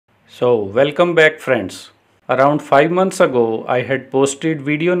Welcome back friends. Around 5 months ago, I had posted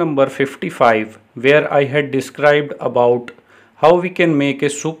video number 55 where I had described about how we can make a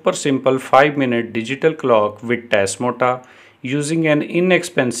super simple 5-minute digital clock with Tasmota using an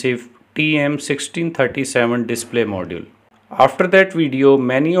inexpensive TM1637 display module. After that video,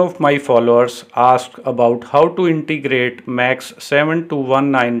 many of my followers asked about how to integrate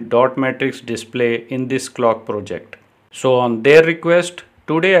Max7219 dot matrix display in this clock project. So on their request,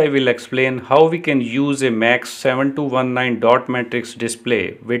 today I will explain how we can use a Max7219 dot matrix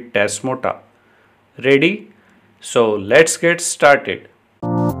display with Tasmota. Ready? So let's get started.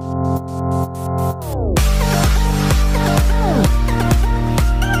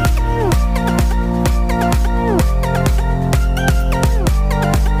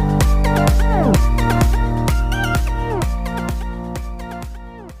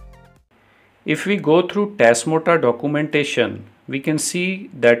 If we go through Tasmota documentation, we can see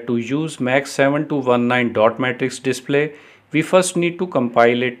that to use Max7219 dot matrix display, we first need to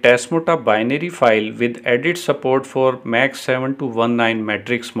compile a Tasmota binary file with added support for Max7219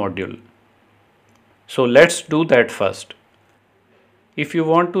 matrix module. So let's do that first. If you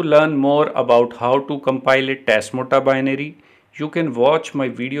want to learn more about how to compile a Tasmota binary, you can watch my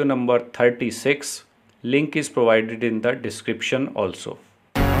video number 36. Link is provided in the description also.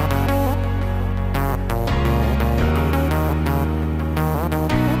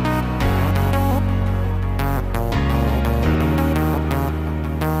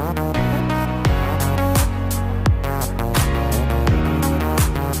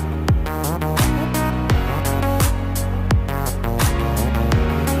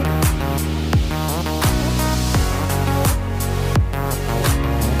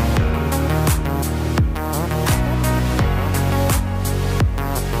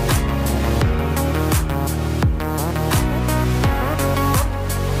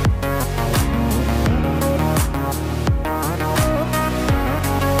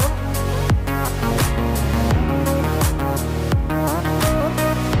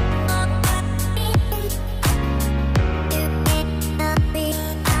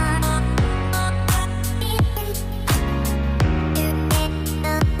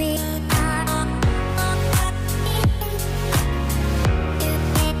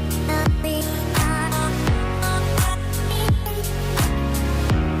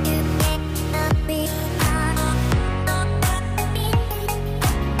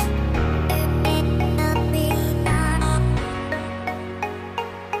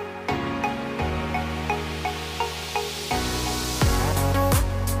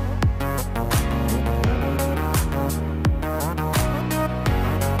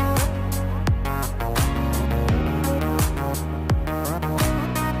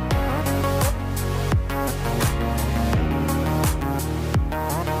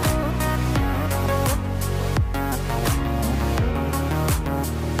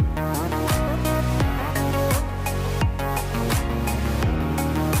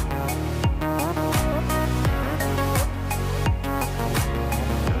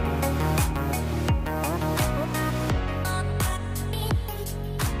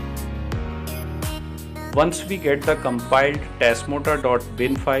 Once we get the compiled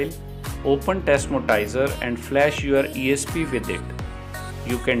tasmota.bin file, open Tasmotizer and flash your ESP with it.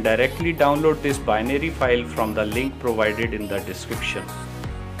 You can directly download this binary file from the link provided in the description.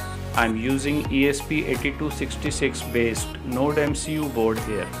 I am using ESP8266 based Node MCU board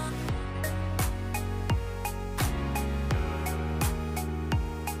here.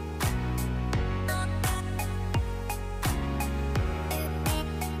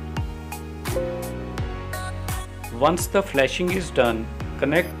 Once the flashing is done,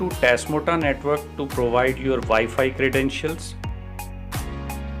 connect to Tasmota network to provide your Wi-Fi credentials.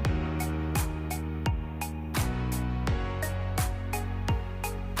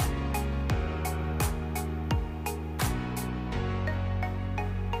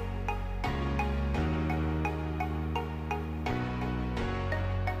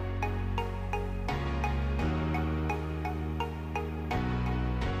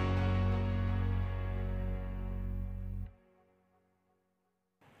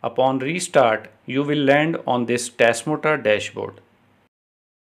 Upon restart, you will land on this Tasmota dashboard.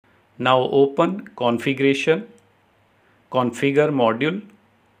 Now open Configuration, Configure Module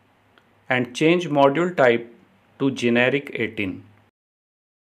and change module type to Generic 18.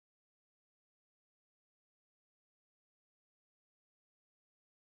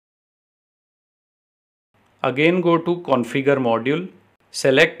 Again go to Configure Module.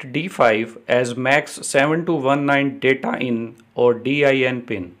 Select D5 as Max7219 Data In or DIN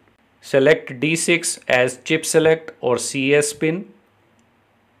pin. Select D6 as Chip Select or CS pin.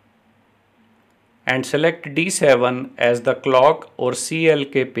 and select D7 as the clock or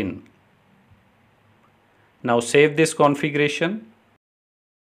CLK pin. Now save this configuration.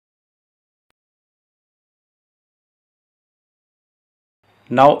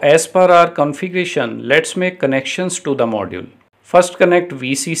 Now as per our configuration, let's make connections to the module. First connect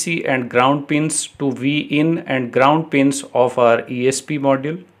VCC and ground pins to V in and ground pins of our ESP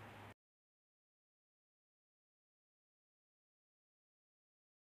module.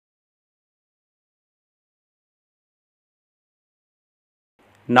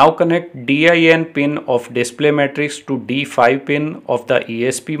 Now connect DIN pin of display matrix to D5 pin of the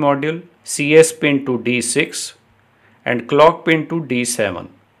ESP module, CS pin to D6 and clock pin to D7.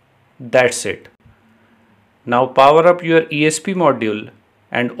 That's it. Now power up your ESP module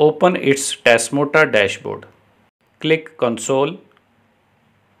and open its Tasmota dashboard. Click console.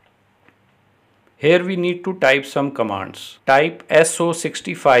 Here we need to type some commands. Type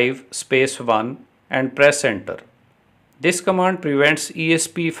SO65 space 1 and press enter. This command prevents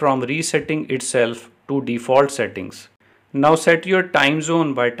ESP from resetting itself to default settings. Now set your time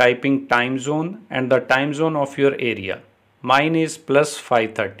zone by typing time zone and the time zone of your area. Mine is plus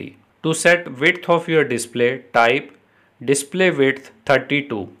 530. To set width of your display, type display width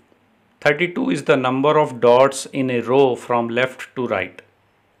 32. 32 is the number of dots in a row from left to right.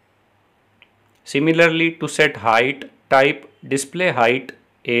 Similarly, to set height, type display height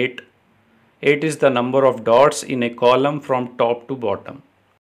 8. 8 is the number of dots in a column from top to bottom.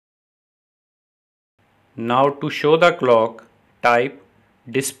 Now to show the clock, type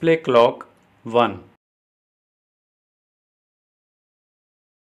display clock 1.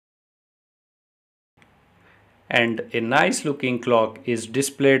 And a nice looking clock is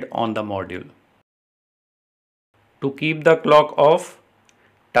displayed on the module. To keep the clock off,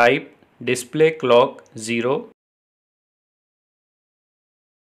 type display clock 0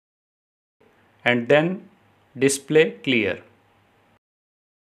 and then display clear.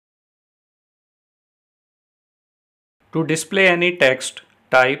 To display any text,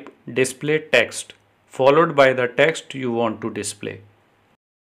 type display text followed by the text you want to display.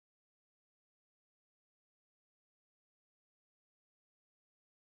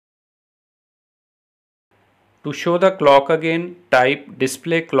 To show the clock again, type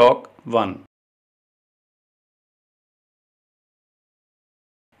display clock 1.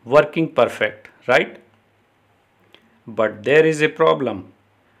 Working perfect, right? But there is a problem.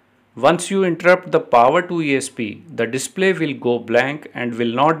 Once you interrupt the power to ESP, the display will go blank and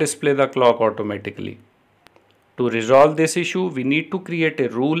will not display the clock automatically. To resolve this issue, we need to create a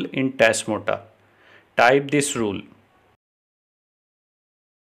rule in Tasmota. Type this rule.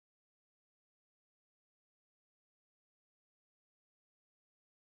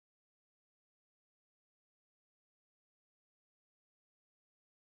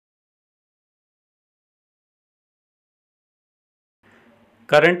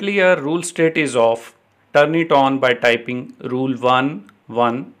 Currently our rule state is off. Turn it on by typing rule 1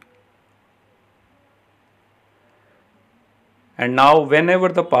 1. And now whenever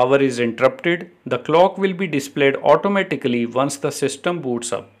the power is interrupted, the clock will be displayed automatically once the system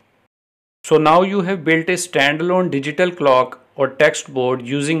boots up. So now you have built a standalone digital clock or text board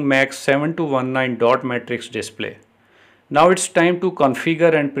using Max7219 dot matrix display. Now it's time to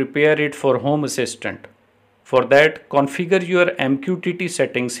configure and prepare it for Home Assistant. For that, configure your MQTT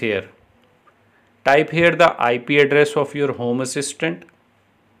settings here. Type here the IP address of your Home Assistant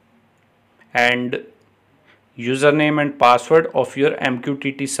and username and password of your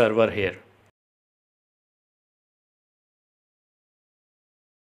MQTT server here.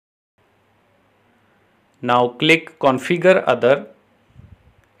 Now click Configure Other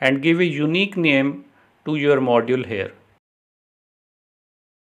and give a unique name to your module here.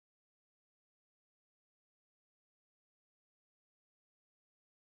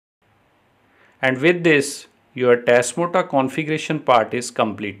 And with this, your Tasmota configuration part is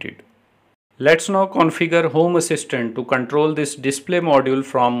completed. Let's now configure Home Assistant to control this display module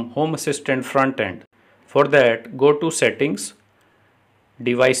from Home Assistant front end. For that, go to Settings,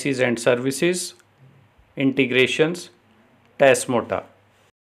 Devices and Services, Integrations, Tasmota.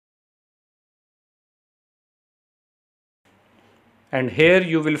 And here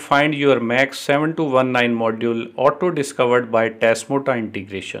you will find your Max7219 module auto discovered by Tasmota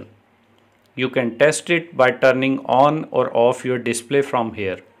integration. You can test it by turning on or off your display from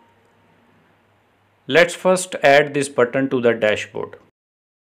here. Let's first add this button to the dashboard.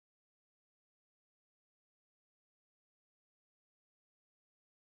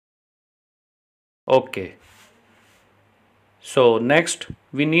 Okay. So next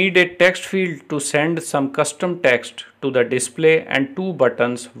we need a text field to send some custom text to the display and two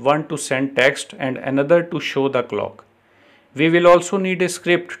buttons, one to send text and another to show the clock. We will also need a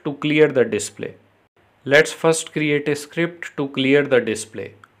script to clear the display. Let's first create a script to clear the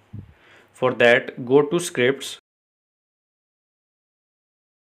display. For that, go to scripts,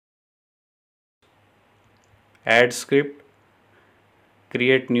 add script,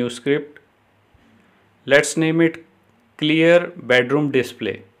 create new script. Let's name it clear bedroom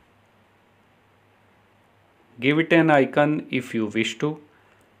display. Give it an icon if you wish to.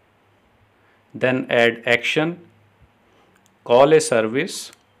 Then add action, call a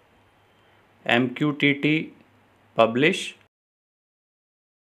service, MQTT publish.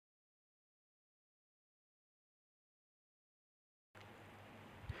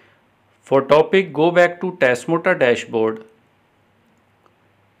 For topic, go back to Tasmota dashboard,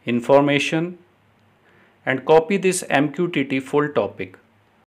 information, and copy this MQTT full topic.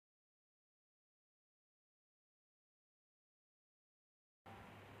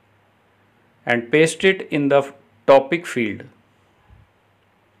 And paste it in the topic field.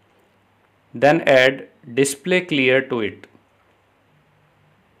 Then add display clear to it.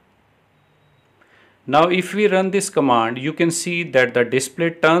 Now if we run this command, you can see that the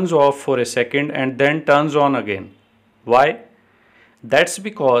display turns off for a second and then turns on again. Why? That's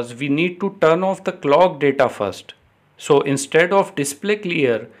because we need to turn off the clock data first. So instead of display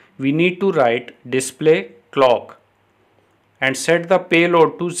clear, we need to write display clock and set the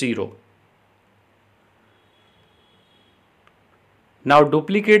payload to 0. Now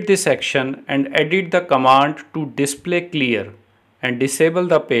duplicate this action and edit the command to display clear and disable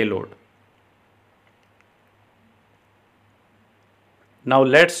the payload. Now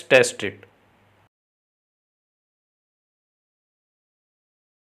let's test it.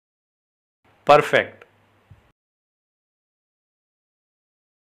 Perfect.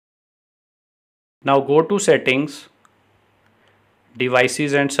 Now go to settings,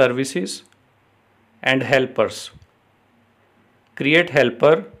 devices and services, and helpers. Create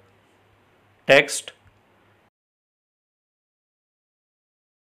helper, text,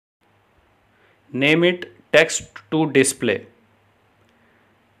 name it text to display,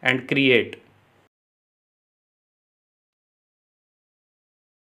 and create.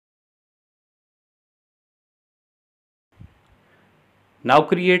 Now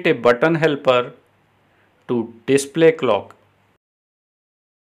create a button helper to display clock.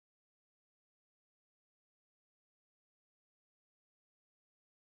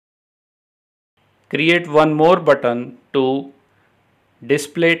 Create one more button to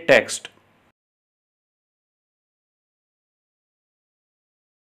display text.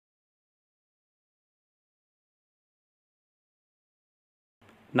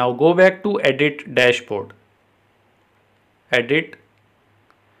 Now go back to edit dashboard. Edit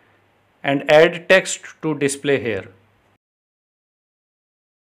and add text to display here.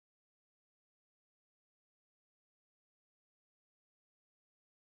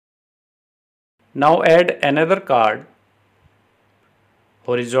 Now add another card,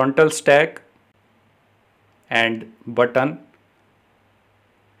 horizontal stack and button.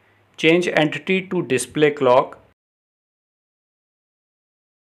 Change entity to display clock.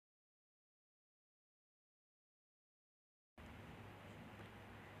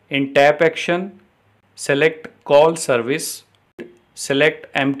 In tap action, select call service, select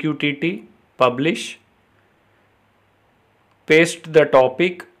MQTT, publish, paste the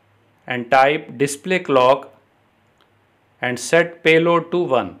topic and type display clock and set payload to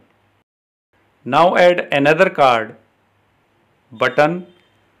 1. Now add another card, button,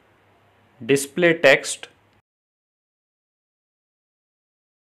 display text,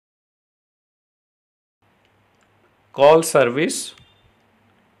 call service,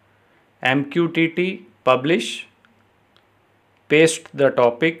 MQTT publish, paste the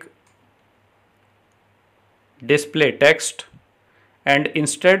topic, display text, and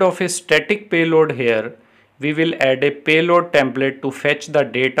instead of a static payload here, we will add a payload template to fetch the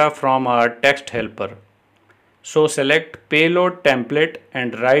data from our text helper. So select payload template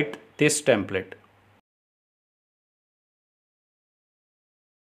and write this template.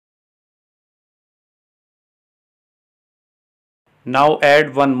 Now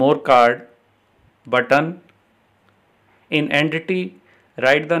add one more card, button. In entity,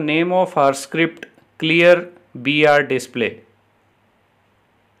 write the name of our script clear BR display.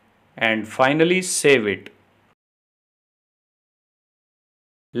 And finally save it.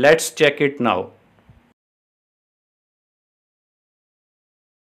 Let's check it now.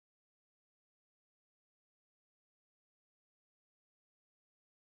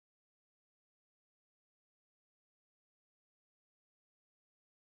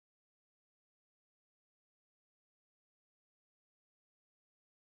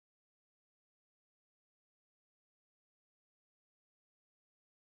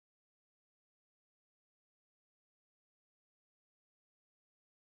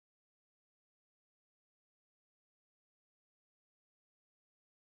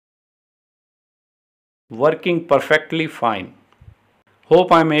 working perfectly fine.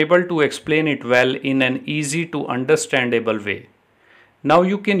 Hope I am able to explain it well in an easy to understandable way. Now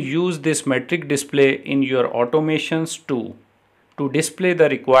you can use this metric display in your automations too to display the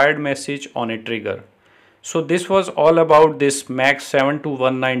required message on a trigger. So this was all about this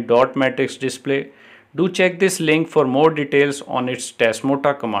Max7219 dot matrix display. Do check this link for more details on its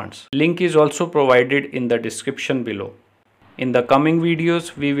Tasmota commands. Link is also provided in the description below. In the coming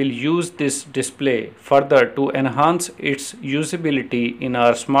videos, we will use this display further to enhance its usability in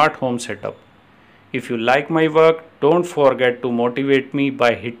our smart home setup. If you like my work, don't forget to motivate me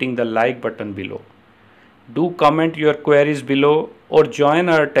by hitting the like button below. Do comment your queries below or join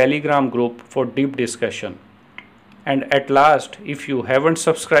our Telegram group for deep discussion. And at last, if you haven't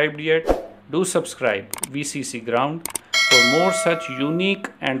subscribed yet, do subscribe VCC Ground for more such unique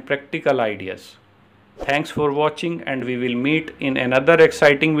and practical ideas. Thanks for watching, and we will meet in another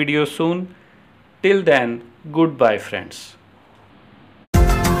exciting video soon. Till then, goodbye friends.